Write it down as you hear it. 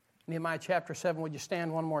Nehemiah chapter 7, would you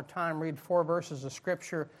stand one more time, read 4 verses of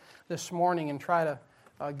Scripture this morning and try to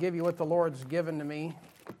give you what the Lord's given to me.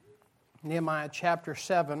 Nehemiah chapter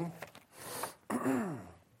 7.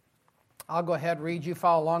 I'll go ahead and read. You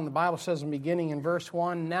follow along. The Bible says beginning in verse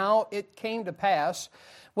 1, Now it came to pass,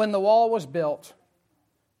 when the wall was built,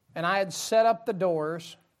 and I had set up the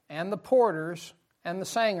doors, and the porters, and the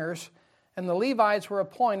singers, and the Levites were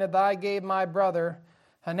appointed, that I gave my brother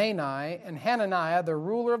Hanani and Hananiah, the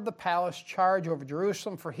ruler of the palace, charge over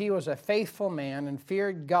Jerusalem, for he was a faithful man, and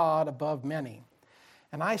feared God above many.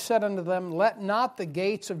 And I said unto them, Let not the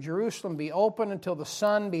gates of Jerusalem be open until the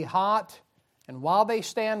sun be hot, and while they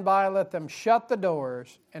stand by, let them shut the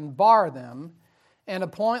doors and bar them, and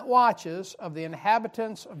appoint watches of the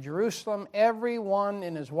inhabitants of Jerusalem, every one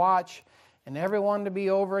in his watch, and every one to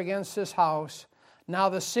be over against his house. Now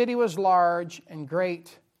the city was large and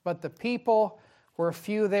great, but the people were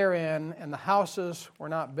few therein, and the houses were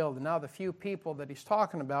not built. And now the few people that he's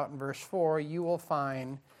talking about in verse 4, you will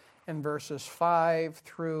find in verses 5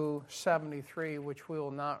 through 73, which we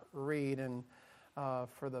will not read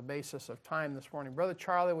for the basis of time this morning. Brother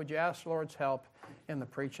Charlie, would you ask the Lord's help in the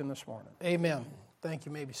preaching this morning? Amen. Thank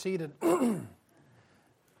you. You may be seated. In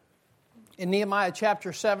Nehemiah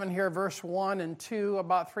chapter 7 here, verse 1 and 2,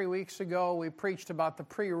 about 3 weeks ago, we preached about the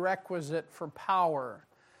prerequisite for power.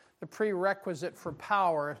 The prerequisite for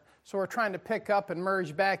power. So we're trying to pick up and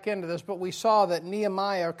merge back into this, but we saw that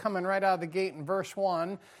Nehemiah, coming right out of the gate in verse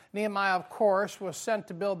 1, Nehemiah, of course, was sent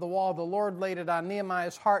to build the wall. The Lord laid it on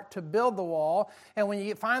Nehemiah's heart to build the wall. And when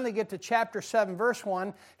you finally get to chapter 7, verse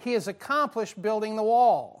 1, he has accomplished building the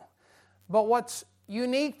wall. But what's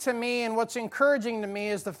unique to me and what's encouraging to me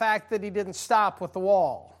is the fact that he didn't stop with the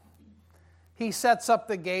wall. He sets up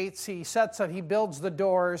the gates, he builds the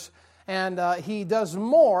doors, and he does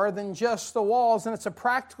more than just the walls. And it's a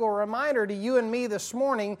practical reminder to you and me this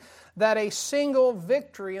morning that a single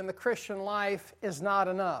victory in the Christian life is not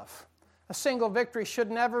enough. A single victory should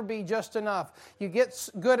never be just enough. You get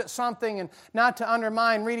good at something, and not to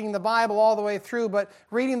undermine reading the Bible all the way through, but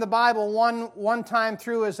reading the Bible one time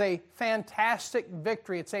through is a fantastic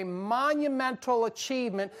victory. It's a monumental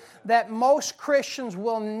achievement that most Christians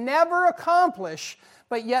will never accomplish,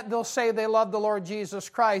 but yet they'll say they love the Lord Jesus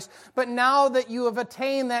Christ. But now that you have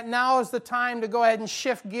attained that, now is the time to go ahead and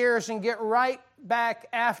shift gears and get right back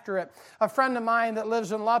after it. A friend of mine that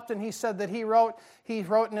lives in Lupton, he said that he wrote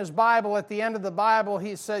in his Bible, at the end of the Bible,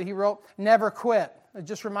 he wrote, never quit. It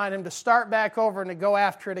just reminded him to start back over and to go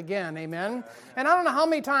after it again. Amen? And I don't know how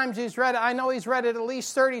many times he's read it. I know he's read it at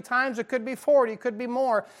least 30 times. It could be 40. It could be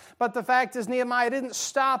more. But the fact is, Nehemiah didn't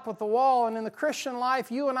stop with the wall. And in the Christian life,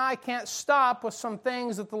 you and I can't stop with some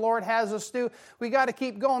things that the Lord has us do. We got to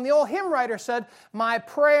keep going. The old hymn writer said, my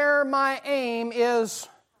prayer, my aim is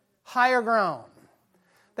higher ground.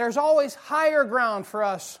 There's always higher ground for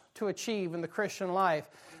us to achieve in the Christian life.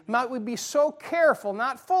 Might we be so careful,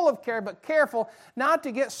 not full of care, but careful not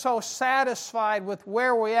to get so satisfied with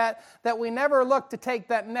where we're at that we never look to take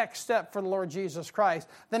that next step for the Lord Jesus Christ.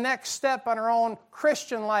 The next step on our own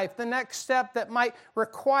Christian life, the next step that might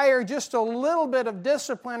require just a little bit of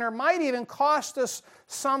discipline or might even cost us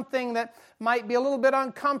something that might be a little bit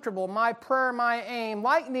uncomfortable. My prayer, my aim,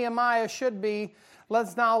 like Nehemiah should be,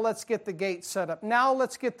 Let's get the gates set up. Now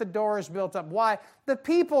let's get the doors built up. Why? The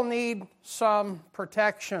people need some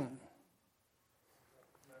protection.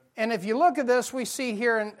 And if you look at this, we see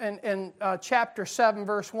here in chapter 7,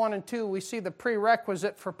 verse 1 and 2, we see the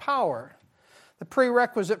prerequisite for power. The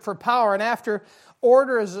prerequisite for power. And after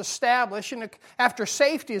order is established, and after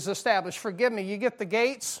safety is established, you get the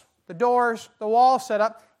gates, the doors, the wall set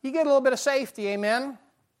up, you get a little bit of safety, amen?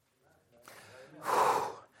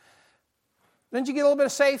 Didn't you get a little bit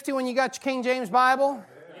of safety when you got your King James Bible?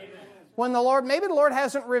 Amen. When maybe the Lord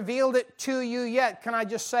hasn't revealed it to you yet. Can I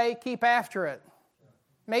just say, keep after it?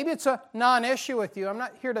 Maybe it's a non-issue with you. I'm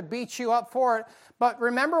not here to beat you up for it. But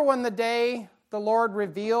remember when the day the Lord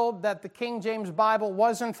revealed that the King James Bible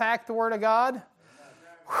was in fact the Word of God?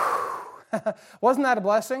 Wasn't that a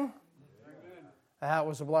blessing? That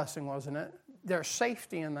was a blessing, wasn't it? There's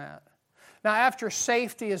safety in that. Now, after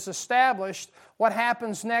safety is established, what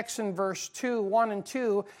happens next in verse 1 and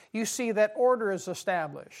 2, you see that order is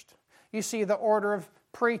established. You see the order of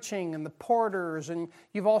preaching and the porters, and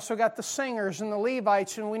you've also got the singers and the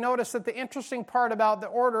Levites. And we notice that the interesting part about the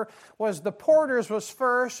order was the porters was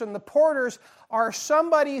first, and the porters are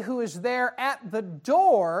somebody who is there at the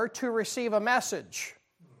door to receive a message.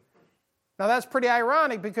 Now that's pretty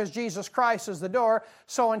ironic because Jesus Christ is the door.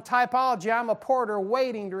 So in typology, I'm a porter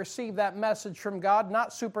waiting to receive that message from God,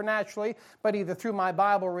 not supernaturally, but either through my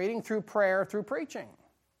Bible reading, through prayer, through preaching.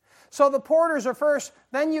 So the porters are first,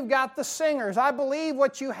 then you've got the singers. I believe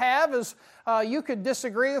what you have is, you could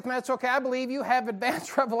disagree with me, that's okay. I believe you have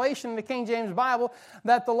advanced revelation in the King James Bible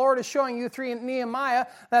that the Lord is showing you through Nehemiah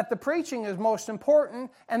that the preaching is most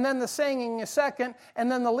important, and then the singing is second, and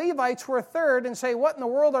then the Levites were third, and say, what in the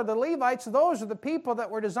world are the Levites? Those are the people that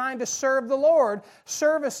were designed to serve the Lord.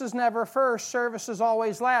 Service is never first, service is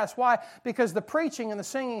always last. Why? Because the preaching and the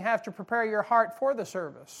singing have to prepare your heart for the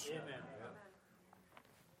service. Amen.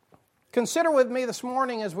 Consider with me this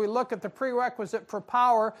morning as we look at the prerequisite for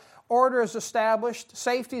power. Order is established,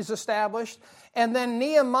 safety is established, and then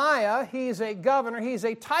Nehemiah, he's a governor, he's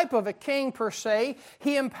a type of a king per se.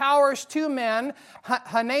 He empowers two men,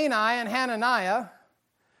 Hanani and Hananiah.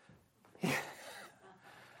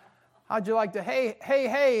 How'd you like to, hey,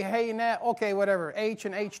 okay, whatever, H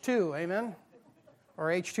and H2, amen? Or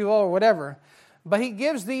H2O or whatever. But he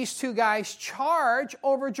gives these two guys charge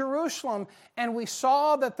over Jerusalem. And we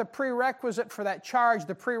saw that the prerequisite for that charge,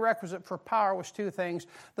 the prerequisite for power was two things.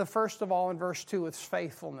 The first of all in verse 2 is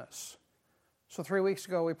faithfulness. So 3 weeks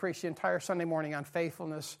ago we preached the entire Sunday morning on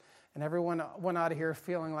faithfulness. And everyone went out of here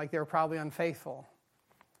feeling like they were probably unfaithful.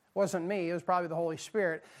 It wasn't me, it was probably the Holy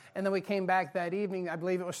Spirit. And then we came back that evening, I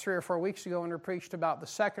believe it was 3 or 4 weeks ago, and we preached about the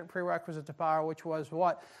second prerequisite to power, which was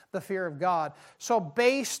what? The fear of God. So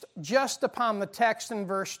based just upon the text in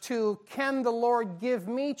verse 2, can the Lord give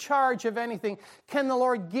me charge of anything? Can the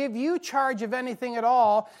Lord give you charge of anything at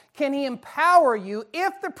all? Can He empower you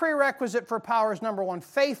if the prerequisite for power is number 1,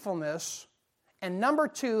 faithfulness, and number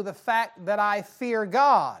 2, the fact that I fear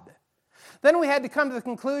God? Then we had to come to the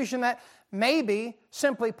conclusion that maybe,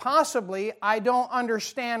 simply, possibly, I don't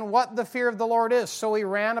understand what the fear of the Lord is. So we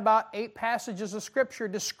ran about 8 passages of Scripture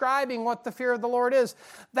describing what the fear of the Lord is.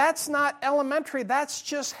 That's not elementary, that's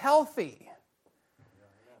just healthy.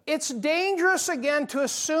 It's dangerous, again, to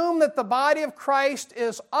assume that the body of Christ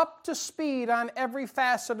is up to speed on every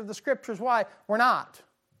facet of the Scriptures. Why? We're not.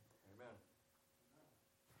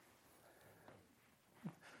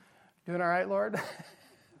 Amen. Doing all right, Lord?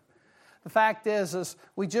 The fact is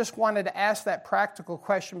we just wanted to ask that practical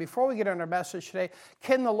question before we get on our message today.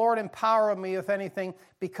 Can the Lord empower me with anything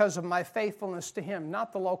because of my faithfulness to Him,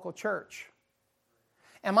 not the local church?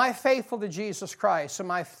 Am I faithful to Jesus Christ?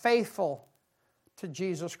 Am I faithful to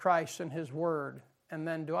Jesus Christ and His Word? And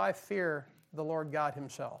then do I fear the Lord God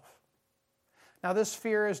Himself? Now, this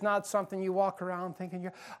fear is not something you walk around thinking,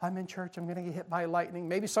 I'm in church, I'm going to get hit by lightning.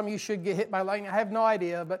 Maybe some of you should get hit by lightning. I have no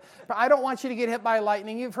idea, but I don't want you to get hit by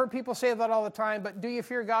lightning. You've heard people say that all the time, but do you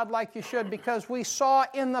fear God like you should? Because we saw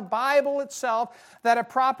in the Bible itself that a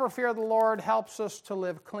proper fear of the Lord helps us to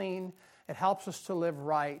live clean. It helps us to live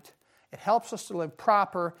right. It helps us to live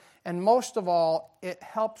proper. And most of all, it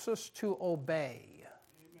helps us to obey.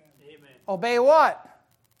 Amen. Obey what?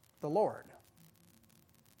 The Lord.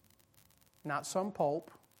 Not some pope,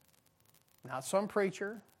 not some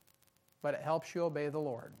preacher, but it helps you obey the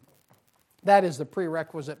Lord. That is the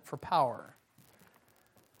prerequisite for power.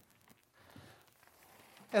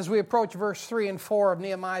 As we approach verse 3 and 4 of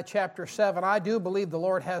Nehemiah chapter 7, I do believe the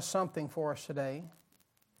Lord has something for us today.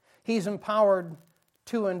 He's empowered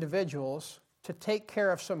 2 individuals to take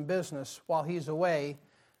care of some business while He's away,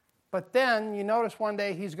 but then you notice one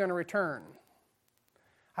day He's going to return.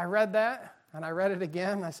 I read that, and I read it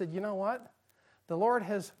again, and I said, you know what? The Lord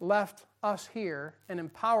has left us here and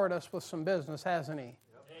empowered us with some business, hasn't He? Yep.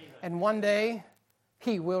 And one day,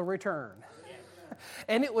 He will return.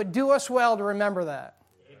 And it would do us well to remember that.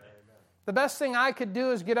 Amen. The best thing I could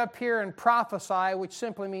do is get up here and prophesy, which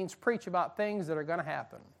simply means preach about things that are going to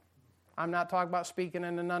happen. I'm not talking about speaking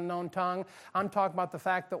in an unknown tongue. I'm talking about the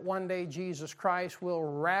fact that one day Jesus Christ will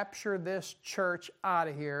rapture this church out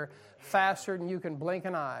of here faster than you can blink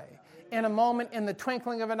an eye. In a moment, in the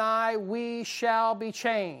twinkling of an eye, we shall be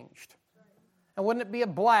changed. And wouldn't it be a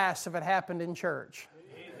blast if it happened in church?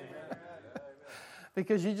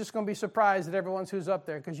 Because you're just going to be surprised at everyone who's up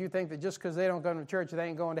there because you think that just because they don't go to church, they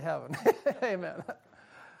ain't going to heaven. Amen.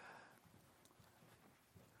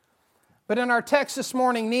 But in our text this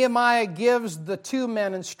morning, Nehemiah gives the 2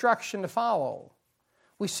 men instruction to follow.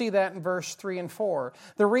 We see that in verse 3 and 4.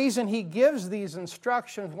 The reason he gives these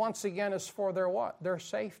instructions, once again, is for their what? Their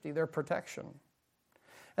safety, their protection.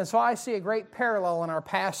 And so I see a great parallel in our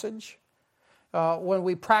passage when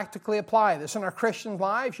we practically apply this. In our Christian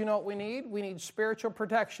lives, you know what we need? We need spiritual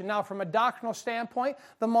protection. Now, from a doctrinal standpoint,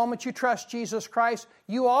 the moment you trust Jesus Christ,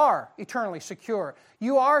 you are eternally secure.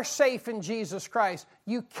 You are safe in Jesus Christ.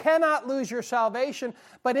 You cannot lose your salvation.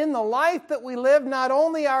 But in the life that we live, not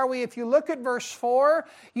only are we, if you look at verse 4,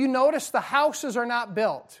 you notice the houses are not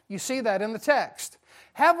built. You see that in the text.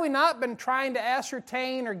 Have we not been trying to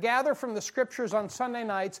ascertain or gather from the Scriptures on Sunday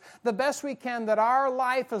nights the best we can that our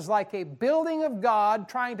life is like a building of God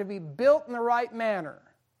trying to be built in the right manner?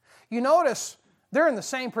 You notice they're in the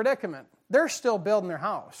same predicament. They're still building their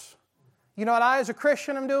house. You know what I, as a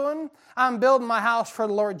Christian, am doing? I'm building my house for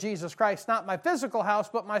the Lord Jesus Christ. Not my physical house,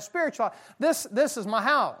 but my spiritual house. This is my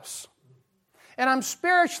house. And I'm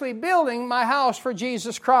spiritually building my house for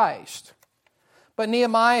Jesus Christ. But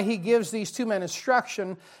Nehemiah, he gives these two men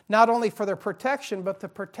instruction, not only for their protection, but the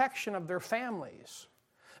protection of their families.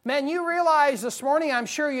 Men, you realize this morning, I'm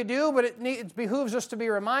sure you do, but it behooves us to be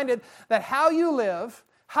reminded that how you live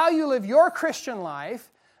your Christian life,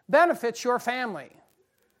 benefits your family.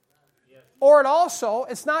 Or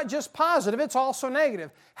it's not just positive, it's also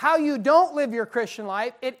negative. How you don't live your Christian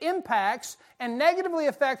life, it impacts and negatively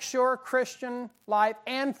affects your Christian life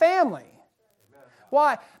and family.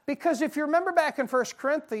 Why? Because if you remember back in 1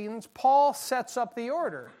 Corinthians, Paul sets up the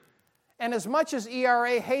order. And as much as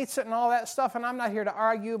ERA hates it and all that stuff, and I'm not here to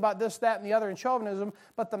argue about this, that, and the other in chauvinism,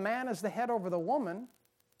 but the man is the head over the woman.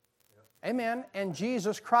 Amen. And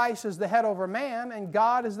Jesus Christ is the head over man, and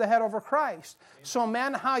God is the head over Christ. So,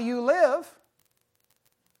 men, how you live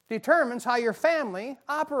determines how your family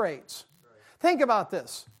operates. Think about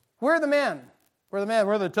this. We're the men. We're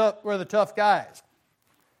the tough guys.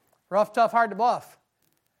 Rough, tough, hard to bluff.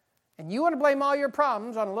 And you want to blame all your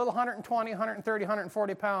problems on a little 120, 130,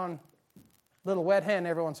 140 pound little wet hen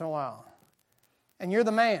every once in a while. And you're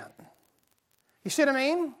the man. You see what I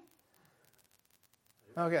mean?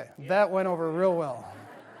 Okay, that went over real well.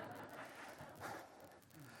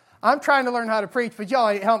 I'm trying to learn how to preach, but y'all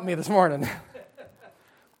ain't helping me this morning.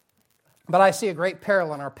 But I see a great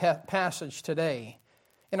parallel in our passage today.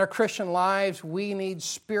 In our Christian lives, we need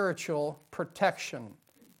spiritual protection.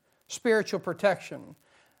 Spiritual protection.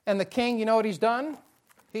 And the king, you know what he's done?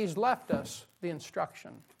 He's left us the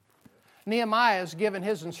instruction. Nehemiah has given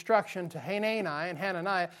his instruction to Hanani and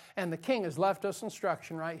Hananiah, and the king has left us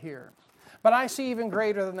instruction right here. But I see even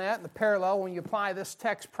greater than that, the parallel when you apply this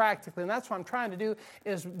text practically. And that's what I'm trying to do,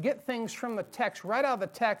 is get things from the text, right out of the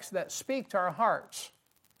text, that speak to our hearts.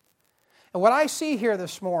 And what I see here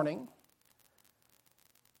this morning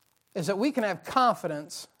is that we can have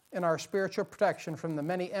confidence in our spiritual protection from the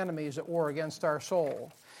many enemies that war against our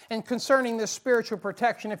soul. And concerning this spiritual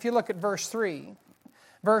protection, if you look at verse 3,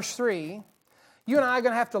 you and I are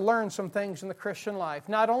going to have to learn some things in the Christian life.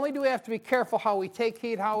 Not only do we have to be careful how we take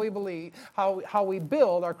heed, how we believe, how we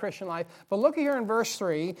build our Christian life, but look here in verse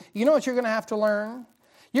 3. You know what you're going to have to learn?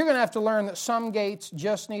 You're going to have to learn that some gates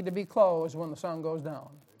just need to be closed when the sun goes down.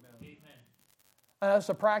 Amen. That's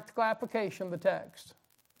a practical application of the text.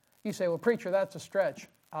 You say, well, preacher, that's a stretch.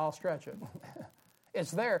 I'll stretch it.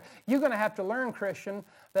 It's there. You're going to have to learn, Christian,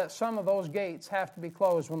 that some of those gates have to be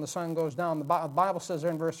closed when the sun goes down. The Bible says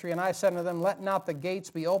there in verse 3, and I said unto them, let not the gates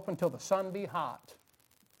be open till the sun be hot.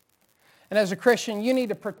 And as a Christian, you need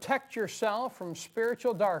to protect yourself from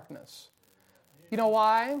spiritual darkness. You know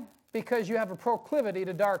why? Because you have a proclivity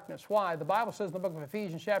to darkness. Why? The Bible says in the book of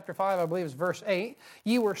Ephesians chapter 5, I believe it's verse 8,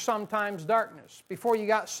 you were sometimes darkness. Before you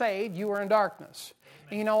got saved, you were in darkness.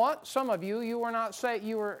 And you know what? Some of you were not saved,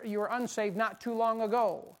 you were unsaved not too long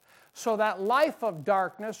ago. So that life of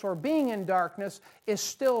darkness or being in darkness is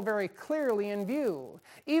still very clearly in view.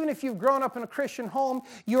 Even if you've grown up in a Christian home,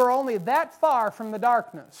 you're only that far from the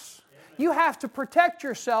darkness. You have to protect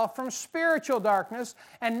yourself from spiritual darkness.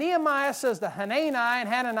 And Nehemiah says to Hanani and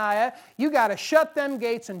Hananiah, you got to shut them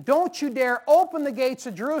gates and don't you dare open the gates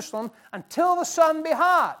of Jerusalem until the sun be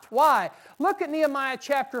hot. Why? Look at Nehemiah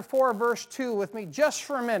chapter 4, verse 2 with me just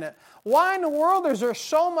for a minute. Why in the world is there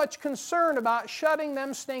so much concern about shutting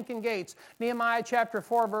them stinking gates? Nehemiah chapter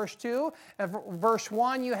 4, verse 2. Verse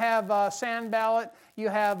 1, you have Sanballat, you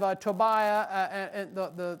have Tobiah, and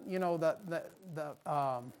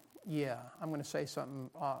I'm going to say something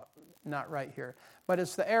not right here. But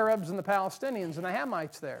it's the Arabs and the Palestinians and the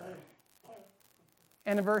Hamites there.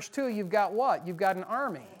 And in verse 2, you've got what? You've got an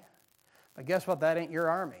army. But guess what? That ain't your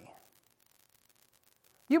army.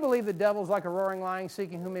 You believe the devil's like a roaring lion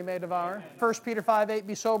seeking whom he may devour? 1 Peter 5:8,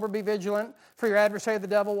 be sober, be vigilant, for your adversary the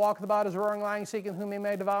devil walketh about as a roaring lion seeking whom he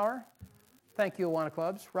may devour. Thank you, Awana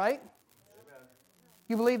Clubs, right?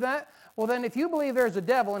 You believe that? Well, then if you believe there's a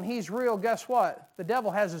devil and he's real, guess what? The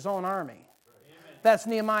devil has his own army. Amen. That's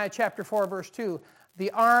Nehemiah chapter 4, verse 2.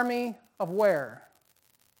 The army of where?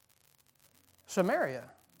 Samaria.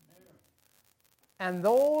 And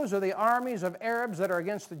those are the armies of Arabs that are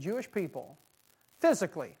against the Jewish people.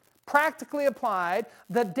 Physically, practically applied,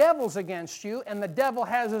 the devil's against you, and the devil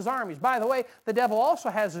has his armies. By the way, the devil also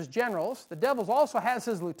has his generals, the devil also has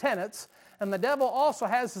his lieutenants, and the devil also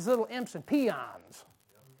has his little imps and peons.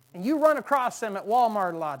 And you run across them at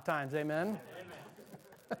Walmart a lot of times, amen?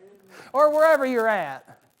 Or wherever you're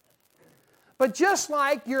at. But just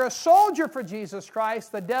like you're a soldier for Jesus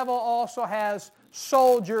Christ, the devil also has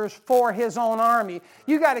soldiers for his own army.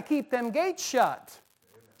 You got to keep them gates shut,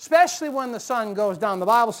 especially when the sun goes down. The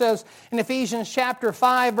Bible says in Ephesians chapter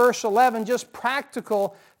 5, verse 11, just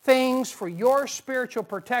practical things for your spiritual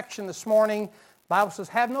protection this morning. The Bible says,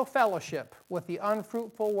 have no fellowship with the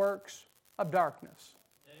unfruitful works of darkness.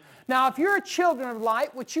 Now, if you're children of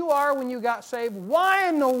light, which you are when you got saved, why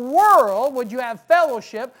in the world would you have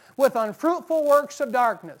fellowship with unfruitful works of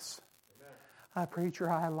darkness? Preacher,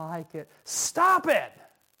 I like it. Stop it.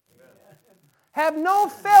 Amen. Have no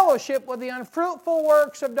fellowship with the unfruitful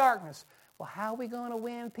works of darkness. Well, how are we going to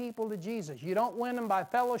win people to Jesus? You don't win them by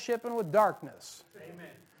fellowshipping with darkness. Amen.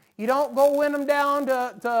 You don't go win them down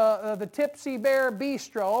to the Tipsy Bear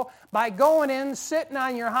Bistro by going in, sitting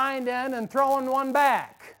on your hind end, and throwing one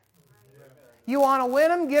back. You want to win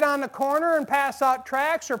them, get on the corner and pass out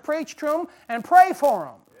tracts or preach to them and pray for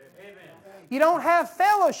them. Amen. You don't have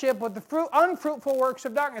fellowship with the unfruitful works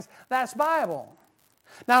of darkness. That's Bible.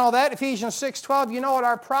 Not only that, Ephesians 6:12, you know what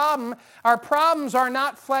our problems are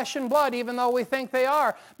not flesh and blood, even though we think they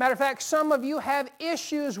are. Matter of fact, some of you have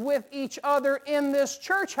issues with each other in this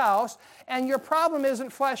church house, and your problem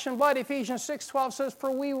isn't flesh and blood. Ephesians 6:12 says,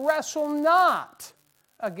 for we wrestle not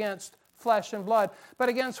against flesh and blood. But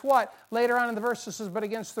against what? Later on in the verse it says, but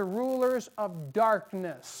against the rulers of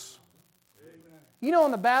darkness. Amen. You know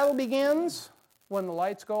when the battle begins? When the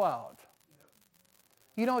lights go out.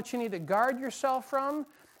 You know what you need to guard yourself from?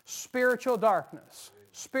 Spiritual darkness.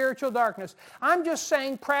 Spiritual darkness. I'm just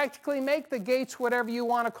saying practically make the gates whatever you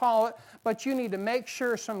want to call it, but you need to make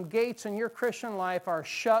sure some gates in your Christian life are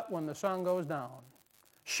shut when the sun goes down.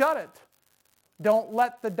 Shut it. Don't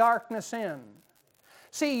let the darkness in.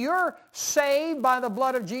 See, you're saved by the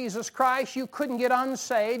blood of Jesus Christ. You couldn't get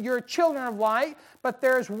unsaved. You're children of light, but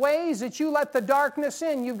there's ways that you let the darkness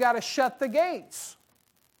in. You've got to shut the gates.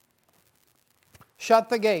 Shut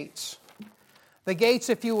the gates. The gates,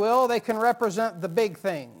 if you will, they can represent the big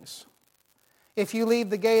things. If you leave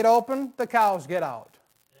the gate open, the cows get out.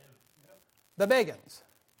 The big ones.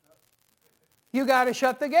 You got to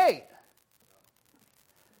shut the gate.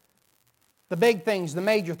 The big things, the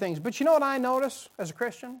major things. But you know what I notice as a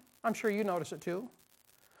Christian? I'm sure you notice it too.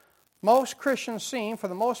 Most Christians seem, for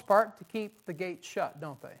the most part, to keep the gates shut,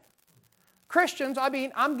 don't they? Christians, I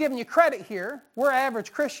mean, I'm giving you credit here. We're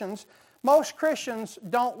average Christians. Most Christians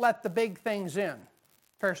don't let the big things in.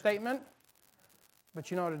 Fair statement?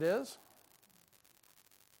 But you know what it is?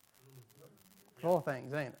 Little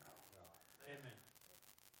things, ain't it?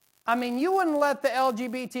 I mean, you wouldn't let the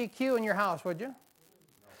LGBTQ in your house, would you?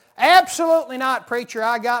 Absolutely not, preacher.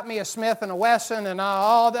 I got me a Smith and a Wesson and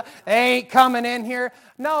all that. They ain't coming in here.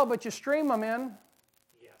 No, but you stream them in.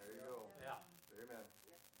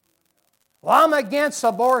 Well, I'm against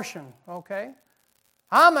abortion. Okay.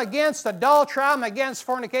 I'm against adultery. I'm against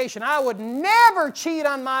fornication. I would never cheat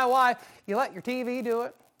on my wife. You let your TV do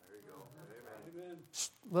it. There you go. Amen.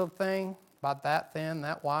 Little thing about that thin,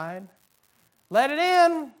 that wide. Let it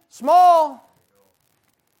in. Small.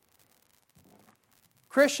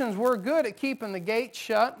 Christians, we're good at keeping the gates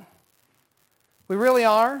shut. We really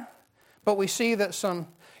are. But we see that some...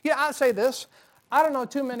 Yeah, I'll say this. I don't know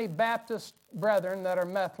too many Baptist brethren that are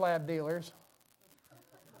meth lab dealers.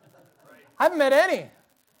 I haven't met any.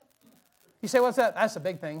 You say, what's that? That's the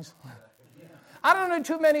big things. I don't know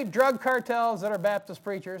too many drug cartels that are Baptist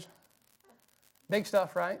preachers. Big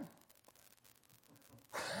stuff, right?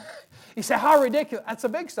 You say, how ridiculous. That's the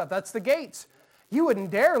big stuff. That's the gates. You wouldn't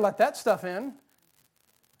dare let that stuff in.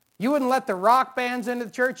 You wouldn't let the rock bands into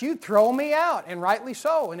the church. You'd throw me out, and rightly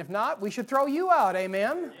so. And if not, we should throw you out.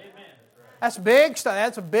 Amen? Amen. That's big stuff.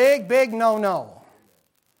 That's a big, big no-no.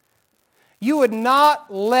 You would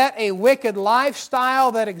not let a wicked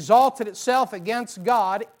lifestyle that exalted itself against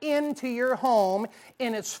God into your home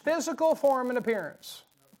in its physical form and appearance.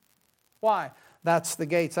 Why? That's the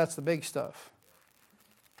gates. That's the big stuff.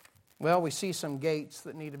 Well, we see some gates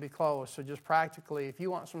that need to be closed. So just practically, if you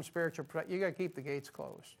want some spiritual protection, you've got to keep the gates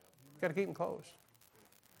closed. You've got to keep them closed.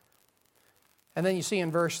 And then you see in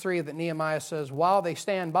verse 3 that Nehemiah says, while they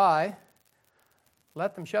stand by,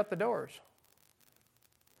 let them shut the doors.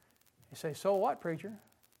 You say, so what, preacher?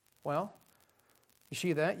 Well, you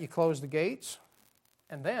see that? You close the gates,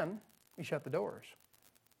 and then you shut the doors.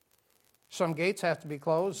 Some gates have to be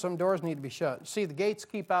closed. Some doors need to be shut. See, the gates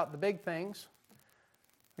keep out the big things.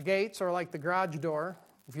 The gates are like the garage door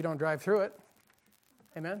if you don't drive through it.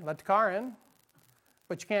 Amen? Let the car in,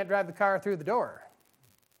 but you can't drive the car through the door.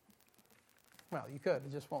 Well, you could.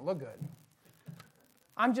 It just won't look good.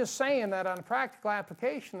 I'm just saying that on a practical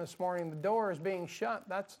application this morning, the door is being shut.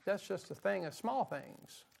 That's just a thing of small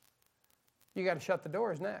things. You got to shut the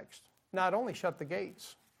doors next. Not only shut the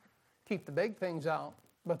gates, keep the big things out,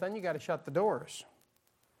 but then you got to shut the doors.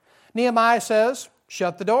 Nehemiah says,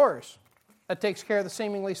 shut the doors. That takes care of the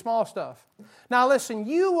seemingly small stuff. Now listen,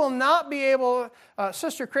 you will not be able,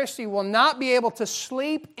 Sister Christy will not be able to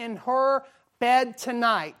sleep in her bed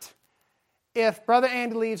tonight if Brother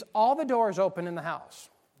Andy leaves all the doors open in the house.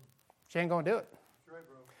 She ain't going to do it. That's right,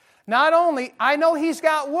 bro. Not only, I know he's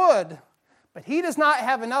got wood, but he does not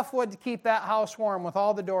have enough wood to keep that house warm with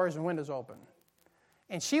all the doors and windows open.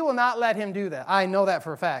 And she will not let him do that. I know that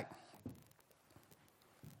for a fact.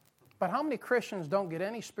 But how many Christians don't get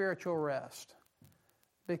any spiritual rest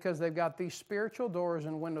because they've got these spiritual doors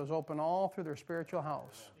and windows open all through their spiritual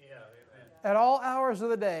house? Yeah, amen. At all hours of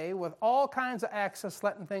the day, with all kinds of access,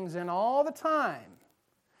 letting things in all the time.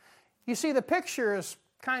 You see, the picture is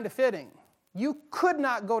kind of fitting. You could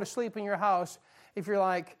not go to sleep in your house if you're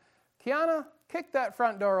like, Kiana, kick that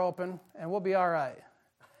front door open and we'll be all right.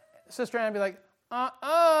 Sister Ann would be like,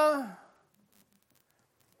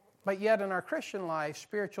 But yet in our Christian life,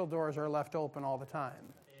 spiritual doors are left open all the time.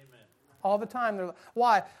 Amen. All the time.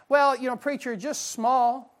 Why? Well, preacher, just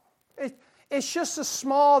small. It's just a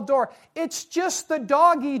small door. It's just the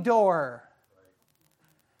doggy door.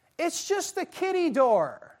 It's just the kitty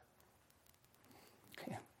door.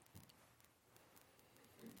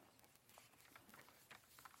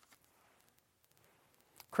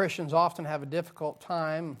 Christians often have a difficult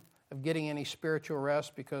time of getting any spiritual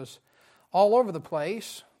rest because all over the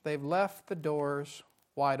place, they've left the doors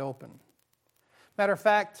wide open. Matter of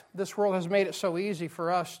fact, this world has made it so easy for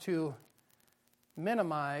us to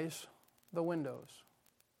minimize the windows.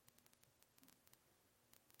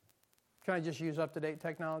 Can I just use up-to-date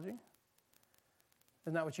technology?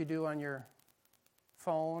 Isn't that what you do on your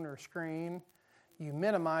phone or screen? You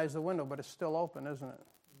minimize the window, but it's still open, isn't it?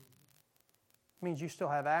 It means you still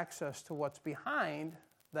have access to what's behind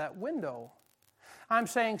that window. I'm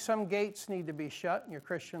saying some gates need to be shut in your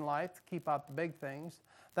Christian life to keep out the big things.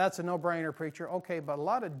 That's a no-brainer, preacher. Okay, but a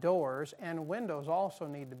lot of doors and windows also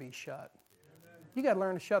need to be shut. You got to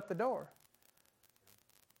learn to shut the door.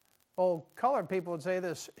 Old colored people would say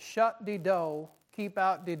this, shut the door, keep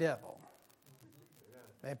out the devil.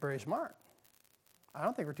 They're pretty smart. I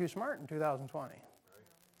don't think we're too smart in 2020.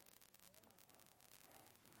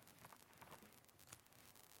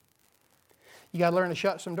 You got to learn to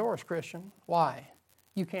shut some doors, Christian. Why?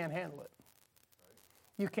 You can't handle it.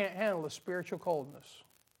 You can't handle the spiritual coldness.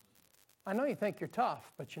 I know you think you're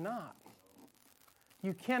tough, but you're not.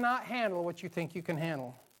 You cannot handle what you think you can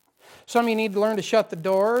handle. Some of you need to learn to shut the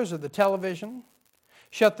doors of the television,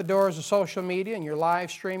 shut the doors of social media and your live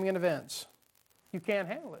streaming and events. You can't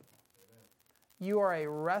handle it. You are a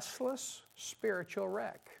restless spiritual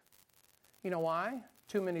wreck. You know why?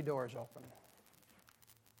 Too many doors open.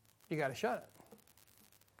 You got to shut it.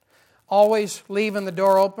 Always leaving the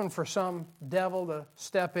door open for some devil to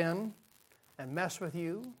step in and mess with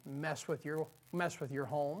you, mess with your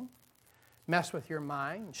home, mess with your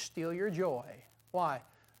mind, steal your joy. Why?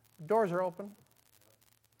 The doors are open.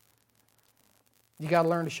 You got to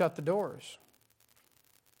learn to shut the doors.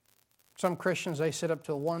 Some Christians, they sit up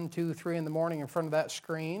till 1, 2, 3 in the morning in front of that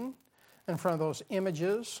screen, in front of those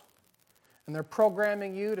images, and they're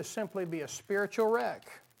programming you to simply be a spiritual wreck.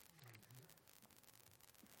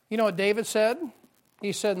 You know what David said?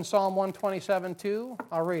 He said in Psalm 127:2,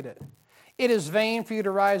 I'll read it. It is vain for you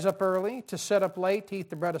to rise up early, to sit up late, to eat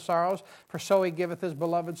the bread of sorrows, for so he giveth his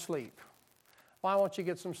beloved sleep. Why won't you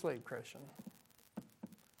get some sleep, Christian?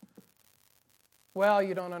 Well,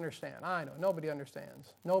 you don't understand. I know. Nobody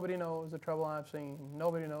understands. Nobody knows the trouble I've seen.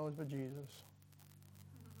 Nobody knows but Jesus.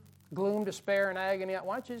 Gloom, despair, and agony.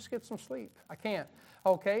 Why don't you just get some sleep? I can't.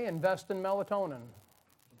 Okay, invest in melatonin.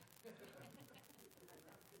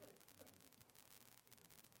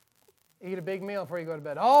 Eat a big meal before you go to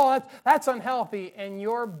bed. Oh, that's unhealthy. And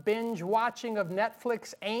your binge watching of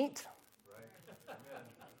Netflix ain't? Right.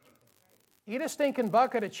 Eat a stinking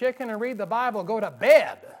bucket of chicken and read the Bible. Go to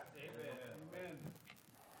bed. Amen.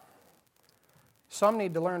 Some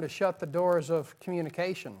need to learn to shut the doors of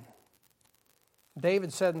communication.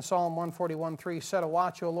 David said in Psalm 141:3, set a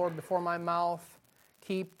watch, O Lord, before my mouth.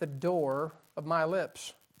 Keep the door of my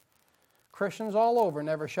lips. Christians all over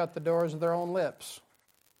never shut the doors of their own lips.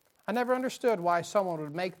 I never understood why someone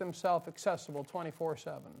would make themselves accessible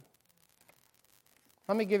 24/7.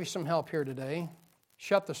 Let me give you some help here today.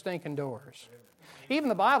 Shut the stinking doors. Even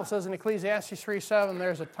the Bible says in Ecclesiastes 3:7,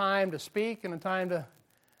 there's a time to speak and a time to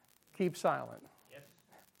keep silent. Yes.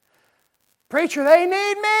 Preacher, they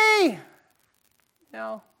need me.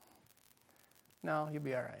 No, you'll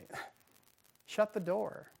be all right. Shut the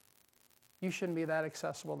door. You shouldn't be that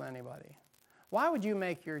accessible to anybody. Why would you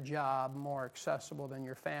make your job more accessible than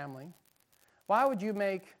your family? Why would you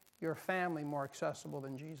make your family more accessible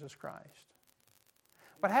than Jesus Christ?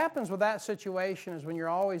 What happens with that situation is when you're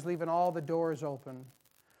always leaving all the doors open,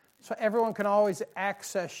 so everyone can always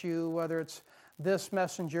access you, whether it's this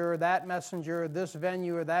messenger, this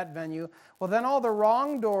venue, or that venue, well, then all the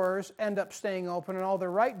wrong doors end up staying open and all the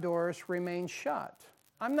right doors remain shut.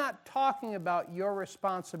 I'm not talking about your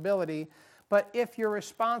responsibility, but if your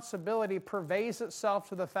responsibility pervades itself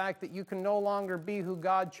to the fact that you can no longer be who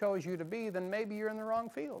God chose you to be, then maybe you're in the wrong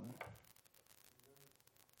field.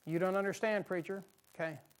 You don't understand, preacher.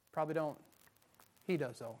 Okay, probably don't. He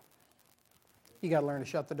does, though. You got to learn to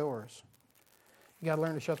shut the doors. You got to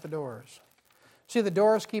learn to shut the doors. See, the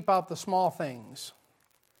doors keep out the small things.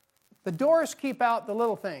 The doors keep out the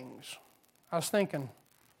little things. I was thinking,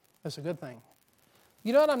 that's a good thing.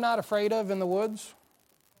 You know what I'm not afraid of in the woods?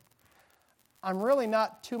 I'm really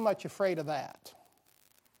not too much afraid of that.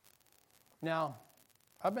 Now,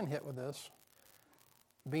 I've been hit with this.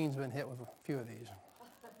 Bean's been hit with a few of these.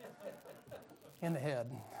 In the head.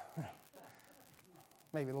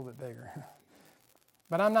 Maybe a little bit bigger.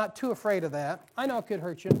 But I'm not too afraid of that. I know it could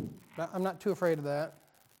hurt you, but I'm not too afraid of that.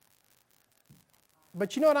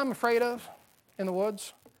 But you know what I'm afraid of in the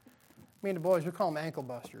woods? Me and the boys, we call them ankle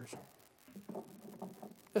busters.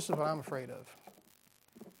 This is what I'm afraid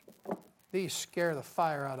of. These scare the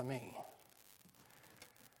fire out of me.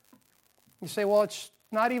 You say, well, it's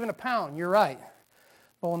not even a pound. You're right.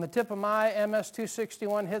 But when the tip of my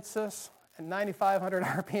MS-261 hits this at 9,500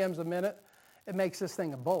 RPMs a minute, it makes this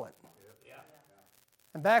thing a bullet.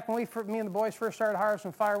 And back when me and the boys first started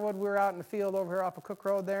harvesting firewood, we were out in the field over here off of Cook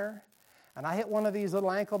Road there, and I hit one of these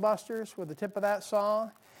little ankle busters with the tip of that saw,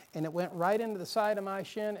 and it went right into the side of my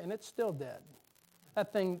shin, and it's still dead.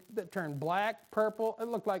 That thing that turned black, purple, it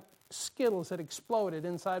looked like Skittles had exploded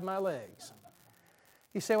inside my legs.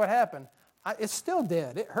 You say, what happened? It's still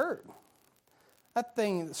dead. It hurt. That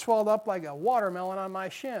thing swelled up like a watermelon on my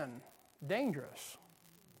shin. Dangerous.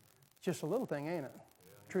 Just a little thing, ain't it?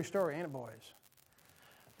 True story, ain't it, boys?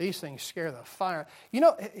 These things scare the fire. You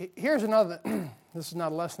know, here's another, this is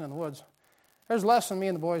not a lesson in the woods. There's a lesson me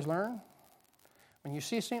and the boys learn. When you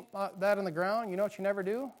see something like that on the ground, you know what you never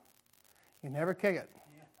do? You never kick it.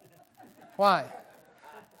 Why?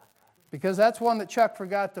 Because that's one that Chuck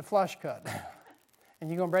forgot to flush cut. And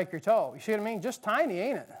you're going to break your toe. You see what I mean? Just tiny,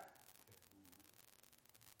 ain't it?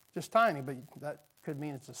 Just tiny, but that could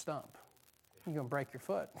mean it's a stump. You're going to break your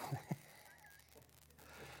foot.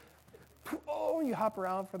 Oh, you hop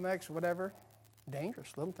around for the next whatever.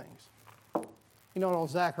 Dangerous little things. You know what old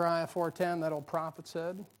Zechariah 4:10, that old prophet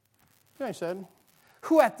said? You know what he said?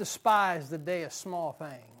 Who hath despised the day of small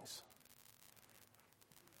things?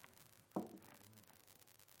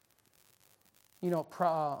 You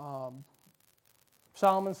know,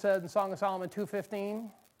 Solomon said in Song of Solomon 2:15,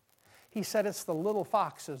 he said it's the little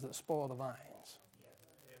foxes that spoil the vines.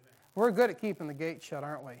 We're good at keeping the gate shut,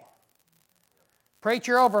 aren't we?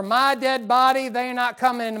 Preacher, over my dead body, they're not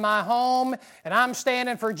coming into my home, and I'm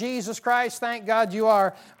standing for Jesus Christ. Thank God you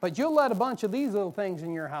are. But you'll let a bunch of these little things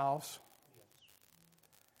in your house,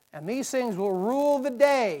 and these things will rule the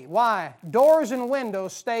day. Why? Doors and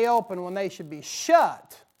windows stay open when they should be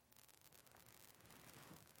shut.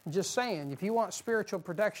 I'm just saying, if you want spiritual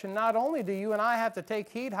protection, not only do you and I have to take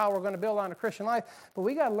heed how we're going to build on a Christian life, but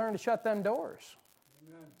we got to learn to shut them doors.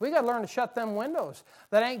 Amen. We got to learn to shut them windows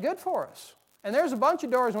that ain't good for us. And there's a bunch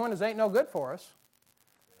of doors and windows that ain't no good for us.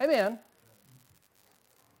 Amen.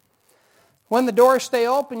 When the doors stay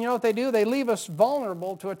open, you know what they do? They leave us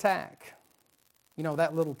vulnerable to attack. You know,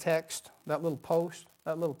 that little text, that little post,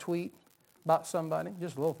 that little tweet about somebody,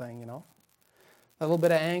 just a little thing, you know. That little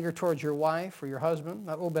bit of anger towards your wife or your husband,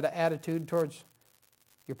 that little bit of attitude towards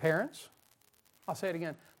your parents. I'll say it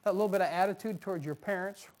again. That little bit of attitude towards your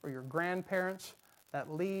parents or your grandparents that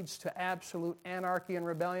leads to absolute anarchy and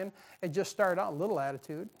rebellion. It just started out a little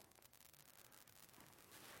attitude.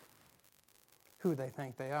 Who they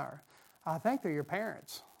think they are. I think they're your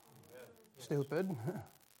parents. Stupid.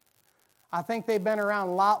 I think they've been around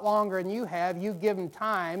a lot longer than you have. You give them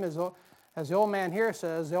time. As the old man here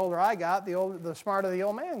says, the older I got, the smarter the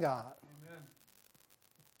old man got. Amen.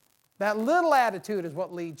 That little attitude is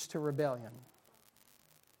what leads to rebellion.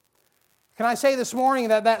 Can I say this morning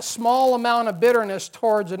that small amount of bitterness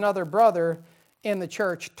towards another brother in the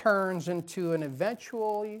church turns into an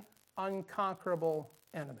eventually unconquerable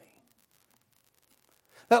enemy?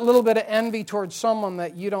 That little bit of envy towards someone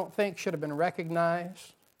that you don't think should have been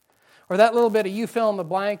recognized, or that little bit of you fill in the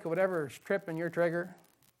blank or whatever is tripping your trigger.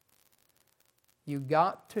 You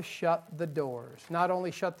got to shut the doors. Not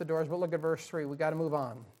only shut the doors, but look at verse 3. We got to move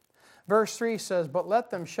on. Verse 3 says, but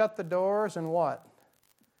let them shut the doors and what?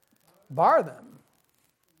 Bar them.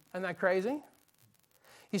 Isn't that crazy?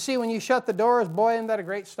 You see, when you shut the doors, boy, isn't that a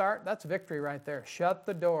great start? That's victory right there. Shut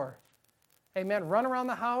the door. Amen. Run around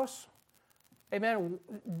the house. Amen.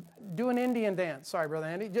 Do an Indian dance. Sorry, Brother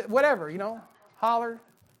Andy. Whatever, Holler,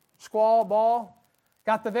 squall, bawl.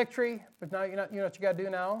 Got the victory. But now you know what you got to do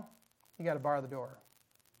now? You got to bar the door.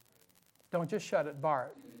 Don't just shut it,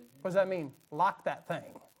 bar it. What does that mean? Lock that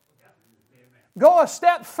thing. Go a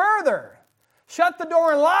step further. Shut the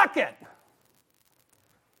door and lock it.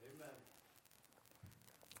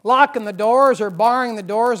 Locking the doors or barring the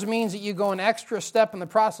doors means that you go an extra step in the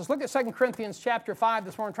process. Look at 2 Corinthians chapter 5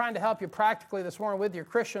 this morning. I'm trying to help you practically this morning with your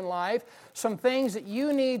Christian life. Some things that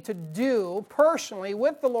you need to do personally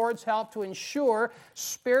with the Lord's help to ensure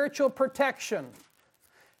spiritual protection.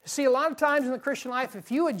 See, a lot of times in the Christian life, if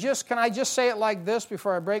you would just, can I just say it like this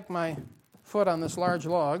before I break my foot on this large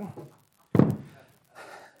log?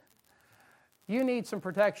 You need some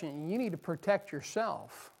protection. You need to protect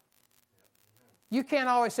yourself. You can't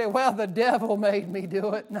always say, well, the devil made me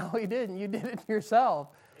do it. No, he didn't. You did it yourself.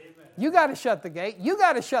 Amen. You got to shut the gate. You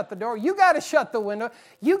got to shut the door. You got to shut the window.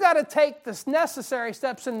 You got to take the necessary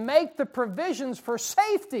steps and make the provisions for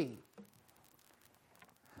safety.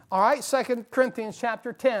 All right, 2 Corinthians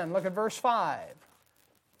chapter 10. Look at verse 5.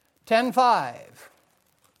 10:5.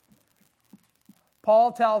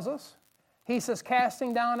 Paul tells us, he says,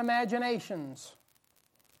 casting down imaginations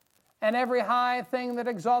and every high thing that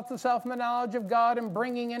exalts itself in the knowledge of God, and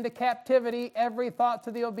bringing into captivity every thought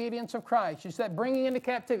to the obedience of Christ. You said bringing into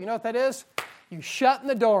captivity. You know what that is? You shutting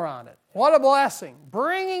the door on it. What a blessing.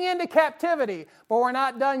 Bringing into captivity. But we're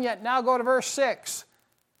not done yet. Now go to verse 6.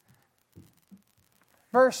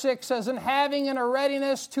 Verse 6 says, and having in a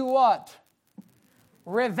readiness to what?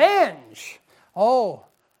 Revenge.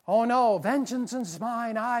 Oh no, vengeance is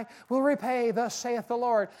mine, I will repay, thus saith the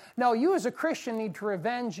Lord. No, you as a Christian need to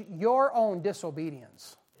revenge your own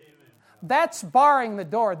disobedience. Amen. That's barring the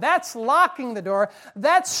door. That's locking the door.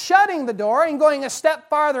 That's shutting the door and going a step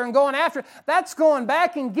farther and going after it. That's going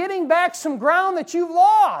back and getting back some ground that you've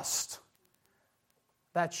lost.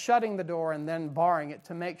 That's shutting the door and then barring it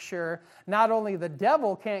to make sure not only the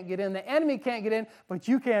devil can't get in, the enemy can't get in, but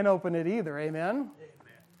you can't open it either. Amen? Amen.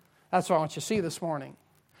 That's what I want you to see this morning.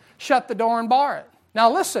 Shut the door and bar it.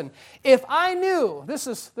 Now listen, if I knew, this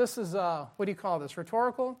is what do you call this,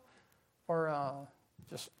 rhetorical? Or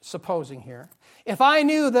just supposing here. If I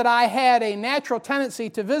knew that I had a natural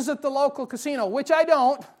tendency to visit the local casino, which I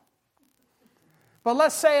don't, but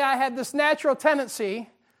let's say I had this natural tendency,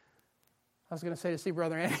 I was going to say to see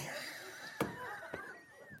Brother Andy,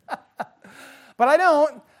 but I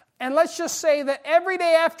don't, and let's just say that every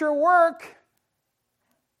day after work,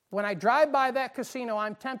 when I drive by that casino,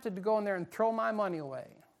 I'm tempted to go in there and throw my money away.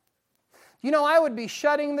 I would be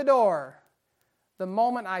shutting the door the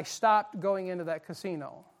moment I stopped going into that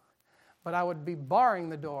casino. But I would be barring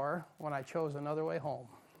the door when I chose another way home.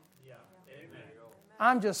 Yeah. Amen.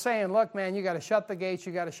 I'm just saying, look, man, you got to shut the gates,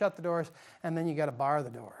 you got to shut the doors, and then you got to bar the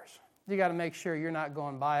doors. You got to make sure you're not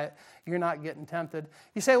going by it. You're not getting tempted.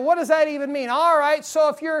 You say, what does that even mean? All right,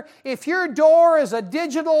 so if your door is a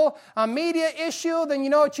digital media issue, then you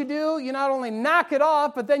know what you do? You not only knock it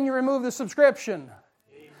off, but then you remove the subscription.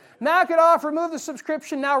 Amen. Knock it off, remove the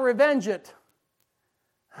subscription, now revenge it.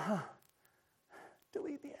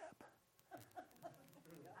 Delete the app.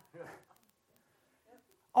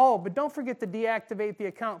 Oh, but don't forget to deactivate the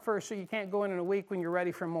account first so you can't go in a week when you're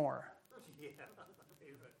ready for more.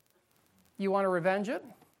 You want to revenge it?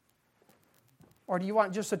 Or do you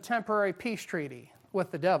want just a temporary peace treaty with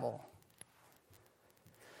the devil?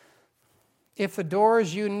 If the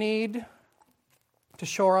doors you need to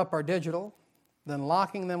shore up are digital, then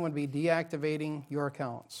locking them would be deactivating your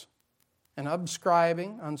accounts and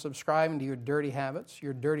unsubscribing to your dirty habits,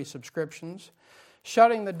 your dirty subscriptions.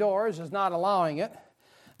 Shutting the doors is not allowing it.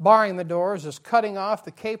 Barring the doors is cutting off the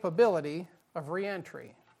capability of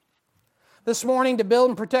reentry. This morning, to build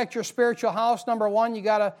and protect your spiritual house, number one, you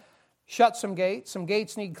got to shut some gates. Some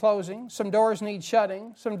gates need closing. Some doors need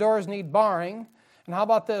shutting. Some doors need barring. And how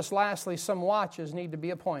about this? Lastly, some watches need to be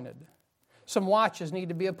appointed. Some watches need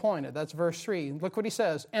to be appointed. That's verse 3. Look what he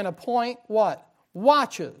says. And appoint what?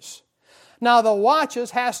 Watches. Now, the watches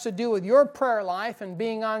has to do with your prayer life and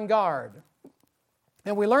being on guard.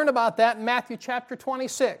 And we learn about that in Matthew chapter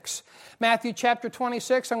 26. Matthew chapter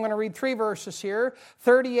 26, I'm going to read 3 verses here,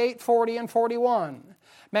 38, 40, and 41.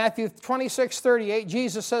 Matthew 26:38,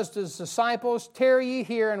 Jesus says to his disciples, tarry ye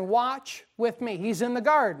here and watch with me. He's in the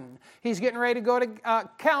garden. He's getting ready to go to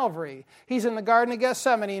Calvary. He's in the Garden of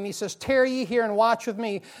Gethsemane, and he says, tarry ye here and watch with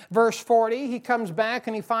me. Verse 40, he comes back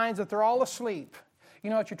and he finds that they're all asleep. You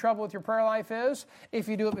know what your trouble with your prayer life is? If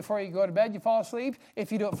you do it before you go to bed, you fall asleep.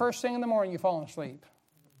 If you do it first thing in the morning, you fall asleep.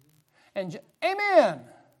 And amen.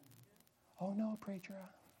 Oh no, preacher.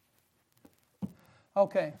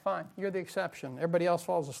 Okay, fine. You're the exception. Everybody else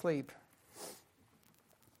falls asleep.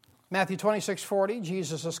 Matthew 26:40,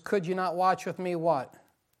 Jesus says, could you not watch with me what?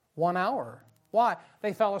 1 hour. Why?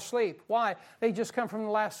 They fell asleep. Why? They just come from the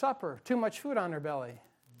Last Supper. Too much food on their belly.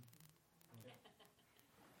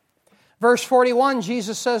 Verse 41,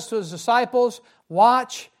 Jesus says to his disciples,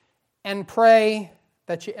 watch and pray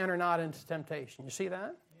that you enter not into temptation. You see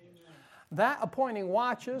that? That appointing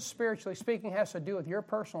watches, spiritually speaking, has to do with your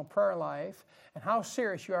personal prayer life and how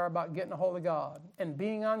serious you are about getting a hold of God and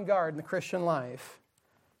being on guard in the Christian life.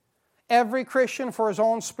 Every Christian, for his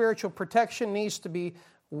own spiritual protection, needs to be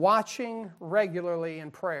watching regularly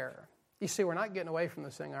in prayer. You see, we're not getting away from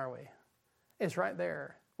this thing, are we? It's right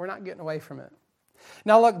there. We're not getting away from it.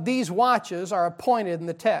 Now look, these watches are appointed in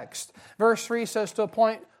the text. Verse 3 says to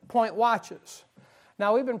appoint watches.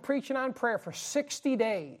 Now, we've been preaching on prayer for 60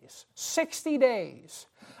 days. 60 days.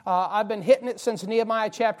 I've been hitting it since Nehemiah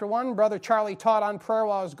chapter 1. Brother Charlie taught on prayer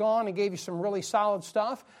while I was gone and gave you some really solid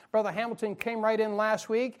stuff. Brother Hamilton came right in last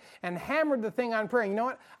week and hammered the thing on prayer. You know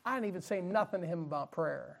what? I didn't even say nothing to him about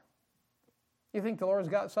prayer. You think the Lord's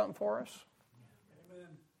got something for us? Amen.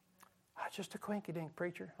 Just a quinky-dink,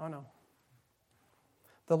 preacher. Oh, no.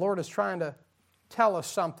 The Lord is trying to tell us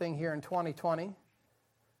something here in 2020,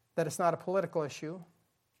 that it's not a political issue.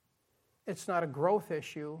 It's not a growth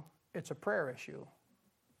issue, it's a prayer issue.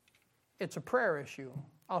 It's a prayer issue.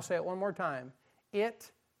 I'll say it one more time.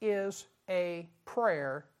 It is a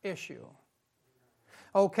prayer issue.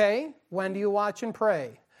 Okay, when do you watch and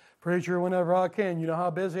pray? Preacher, whenever I can. You know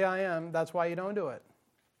how busy I am. That's why you don't do it.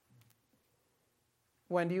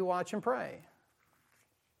 When do you watch and pray?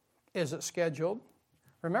 Is it scheduled?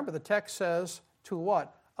 Remember, the text says to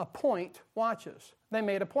what? Appoint watches. They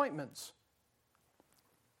made appointments.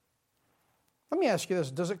 Let me ask you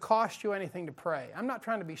this. Does it cost you anything to pray? I'm not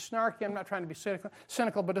trying to be snarky. I'm not trying to be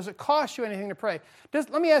cynical, but does it cost you anything to pray?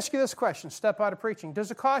 Let me ask you this question. Step out of preaching.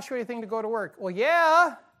 Does it cost you anything to go to work? Well,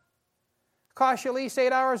 yeah. It costs you at least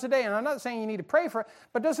 8 hours a day. And I'm not saying you need to pray for it,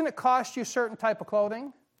 but doesn't it cost you a certain type of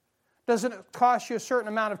clothing? Doesn't it cost you a certain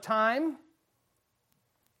amount of time?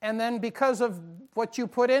 And then because of what you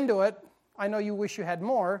put into it, I know you wish you had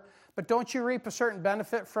more, but don't you reap a certain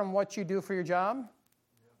benefit from what you do for your job?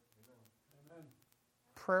 Yep. Amen.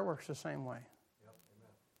 Prayer works the same way. Yep.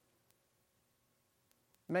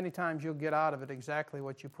 Many times you'll get out of it exactly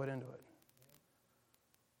what you put into it.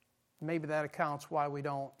 Maybe that accounts why we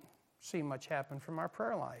don't see much happen from our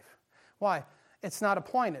prayer life. Why? It's not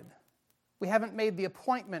appointed. We haven't made the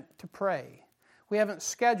appointment to pray. We haven't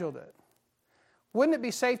scheduled it. Wouldn't it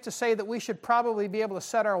be safe to say that we should probably be able to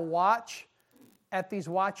set our watch at these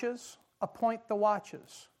watches? Appoint the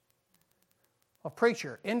watches. Well,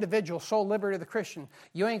 preacher, individual, sole liberty of the Christian.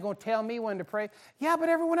 You ain't going to tell me when to pray. Yeah, but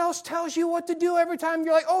everyone else tells you what to do every time.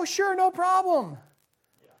 You're like, oh, sure, no problem.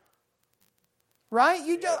 Yeah. Right?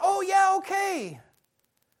 You just, oh, yeah, okay.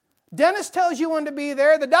 Dentist tells you when to be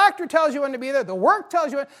there. The doctor tells you when to be there. The work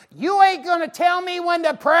tells you when. You ain't going to tell me when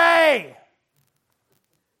to pray.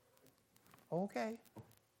 Okay.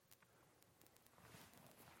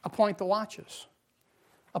 Appoint the watches.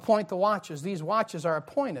 Appoint the watches. These watches are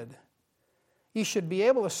appointed. You should be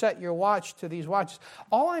able to set your watch to these watches.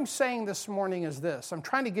 All I'm saying this morning is this. I'm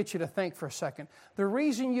trying to get you to think for a second. The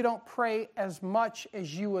reason you don't pray as much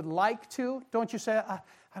as you would like to, don't you say, I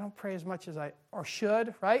don't pray as much as I or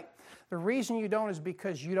should, right? The reason you don't is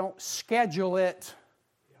because you don't schedule it.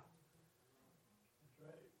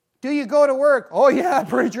 Do you go to work? Oh yeah,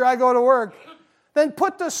 preacher, I go to work. Then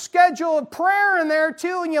put the schedule of prayer in there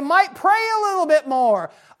too, and you might pray a little bit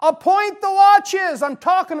more. Appoint the watches. I'm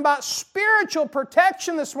talking about spiritual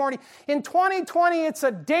protection this morning. In 2020, it's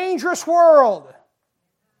a dangerous world.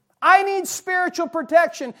 I need spiritual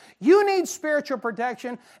protection. You need spiritual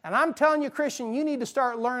protection. And I'm telling you, Christian, you need to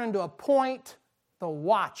start learning to appoint the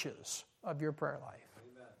watches of your prayer life.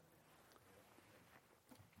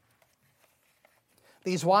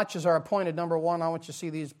 These watches are appointed. Number one, I want you to see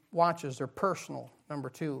these watches. They're personal. Number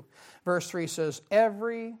two, verse 3 says,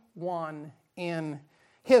 everyone in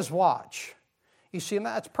his watch. You see,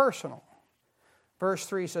 that's personal. Verse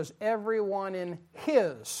 3 says, everyone in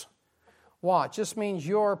his watch. This means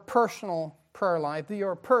your personal prayer life,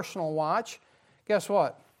 your personal watch. Guess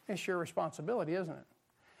what? It's your responsibility, isn't it?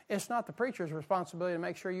 It's not the preacher's responsibility to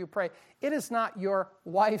make sure you pray. It is not your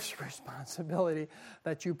wife's responsibility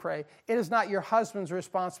that you pray. It is not your husband's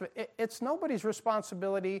responsibility. It's nobody's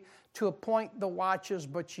responsibility to appoint the watches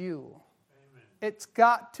but you. Amen. It's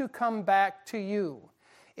got to come back to you.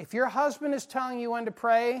 If your husband is telling you when to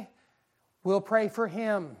pray, we'll pray for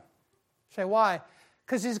him. Say, why?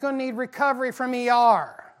 Because he's going to need recovery from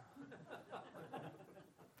ER.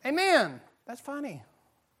 Amen. That's funny.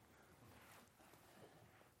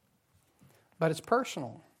 But it's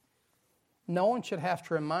personal. No one should have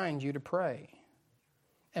to remind you to pray.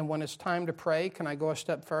 And when it's time to pray, can I go a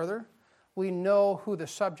step further? We know who the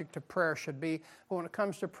subject of prayer should be. But when it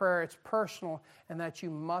comes to prayer, it's personal and that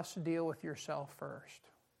you must deal with yourself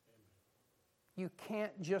first. You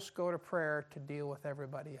can't just go to prayer to deal with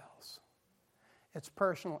everybody else. It's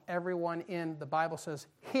personal. Everyone in, the Bible says,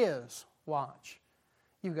 his watch.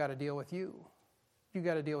 You've got to deal with you. You've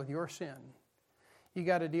got to deal with your sin. You've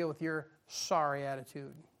got to deal with your sorry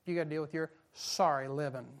attitude. You've got to deal with your sorry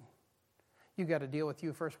living. You've got to deal with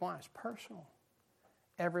you first. Why? It's personal.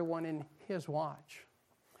 Everyone in his watch.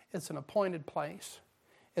 It's an appointed place.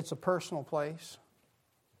 It's a personal place.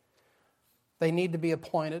 They need to be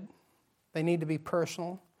appointed. They need to be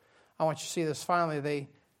personal. I want you to see this finally. They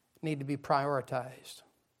need to be prioritized.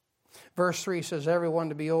 Verse 3 says, everyone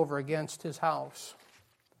to be over against his house.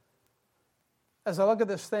 As I look at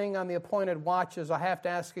this thing on the appointed watches, I have to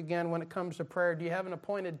ask again when it comes to prayer, do you have an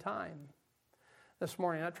appointed time this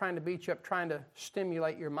morning? I'm not trying to beat you up, trying to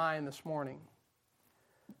stimulate your mind this morning.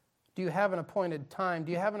 Do you have an appointed time?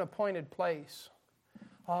 Do you have an appointed place?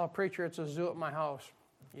 Oh, preacher, it's a zoo at my house.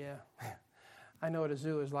 Yeah, I know what a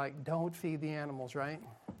zoo is like. Don't feed the animals, right?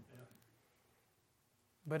 Yeah.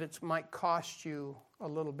 But it might cost you a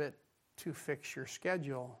little bit to fix your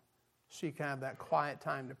schedule so you can have that quiet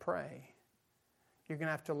time to pray. You're going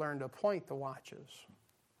to have to learn to appoint the watches.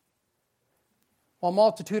 While a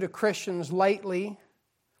multitude of Christians lately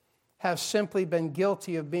have simply been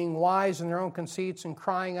guilty of being wise in their own conceits and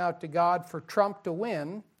crying out to God for Trump to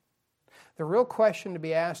win, the real question to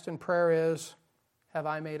be asked in prayer is, have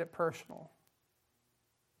I made it personal?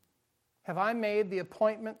 Have I made the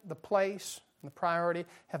appointment, the place, and the priority,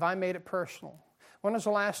 have I made it personal? When was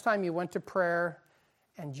the last time you went to prayer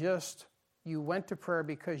and you went to prayer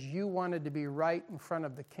because you wanted to be right in front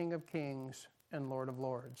of the King of Kings and Lord of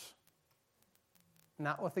Lords?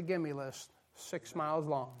 Not with a gimme list 6 miles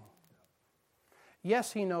long.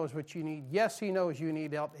 Yes, he knows what you need. Yes, he knows you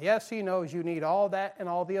need help. Yes, he knows you need all that and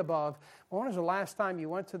all the above. When was the last time you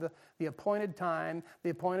went to the appointed time,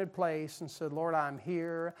 the appointed place, and said, Lord, I'm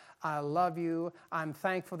here. I love you. I'm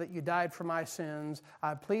thankful that you died for my sins.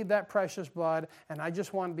 I plead that precious blood, and I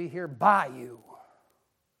just want to be here by you.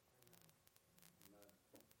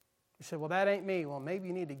 You said, well, that ain't me. Well, maybe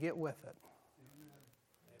you need to get with it. Amen.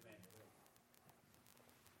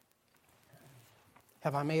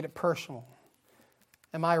 Have I made it personal?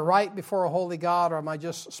 Am I right before a holy God, or am I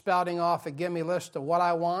just spouting off a gimme list of what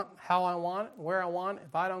I want, how I want it, where I want it?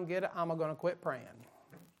 If I don't get it, I'm going to quit praying.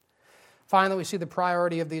 Finally, we see the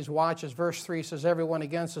priority of these watches. Verse 3 says, everyone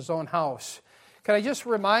against his own house. Can I just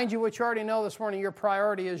remind you what you already know this morning? Your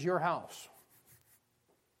priority is your house.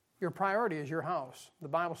 Your priority is your house. The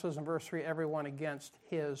Bible says in verse 3, everyone against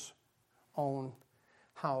his own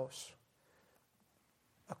house.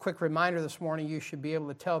 A quick reminder this morning, you should be able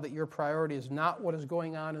to tell that your priority is not what is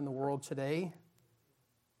going on in the world today.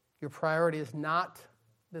 Your priority is not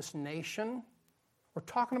this nation. We're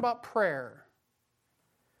talking about prayer.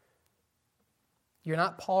 You're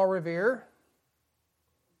not Paul Revere.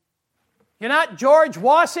 You're not George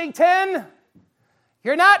Washington.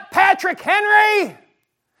 You're not Patrick Henry.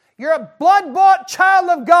 You're a blood-bought child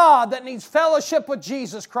of God that needs fellowship with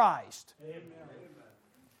Jesus Christ. Amen.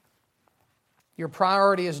 Your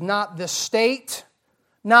priority is not this state,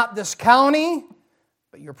 not this county,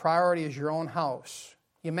 but your priority is your own house.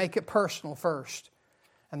 You make it personal first,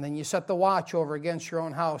 and then you set the watch over against your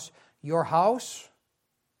own house. Your house,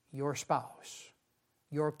 your spouse,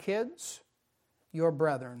 your kids, your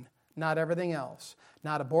brethren, not everything else.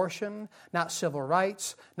 Not abortion, not civil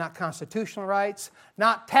rights, not constitutional rights,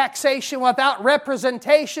 not taxation without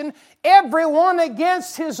representation. Everyone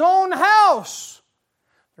against his own house.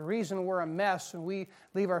 The reason we're a mess and we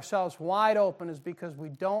leave ourselves wide open is because we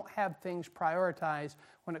don't have things prioritized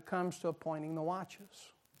when it comes to appointing the watches.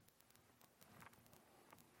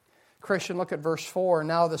 Christian, look at verse 4.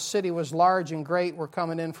 Now the city was large and great. We're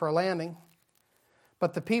coming in for a landing.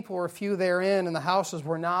 But the people were few therein, and the houses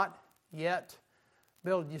were not yet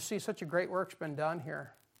built. You see, such a great work's been done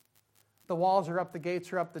here. The walls are up, the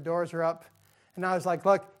gates are up, the doors are up. And I was like,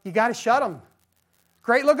 look, you got to shut them.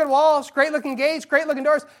 Great looking walls, great looking gates, great looking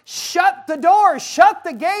doors. Shut the doors, shut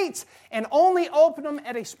the gates, and only open them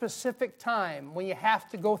at a specific time when you have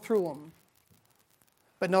to go through them.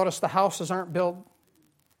 But notice the houses aren't built.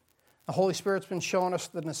 The Holy Spirit's been showing us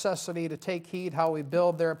the necessity to take heed how we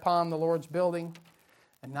build thereupon the Lord's building.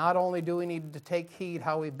 And not only do we need to take heed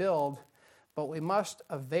how we build, but we must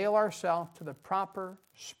avail ourselves to the proper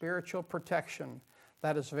spiritual protection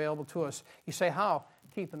that is available to us. You say, how?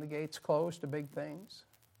 Keeping the gates closed to big things,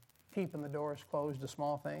 keeping the doors closed to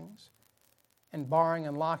small things, and barring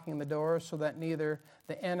and locking the doors so that neither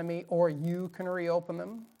the enemy or you can reopen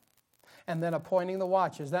them, and then appointing the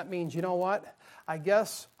watches. That means, you know what? I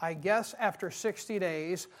guess after 60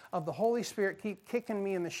 days of the Holy Spirit keep kicking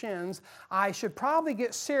me in the shins, I should probably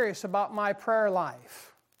get serious about my prayer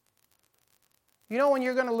life. You know when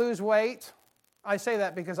you're going to lose weight? I say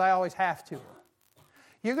that because I always have to.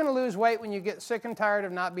 You're going to lose weight when you get sick and tired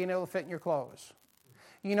of not being able to fit in your clothes.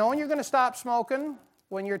 You know when you're going to stop smoking?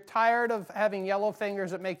 When you're tired of having yellow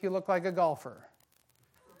fingers that make you look like a golfer.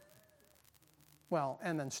 Well,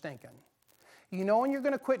 and then stinking. You know when you're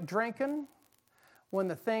going to quit drinking? When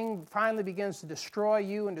the thing finally begins to destroy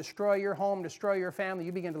you and destroy your home, destroy your family,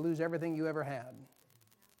 you begin to lose everything you ever had.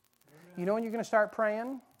 You know when you're going to start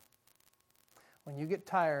praying? When you get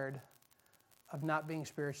tired of not being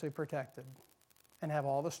spiritually protected and have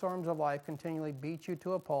all the storms of life continually beat you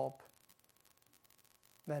to a pulp,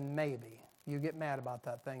 then maybe you get mad about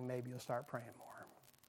that thing, maybe you'll start praying more.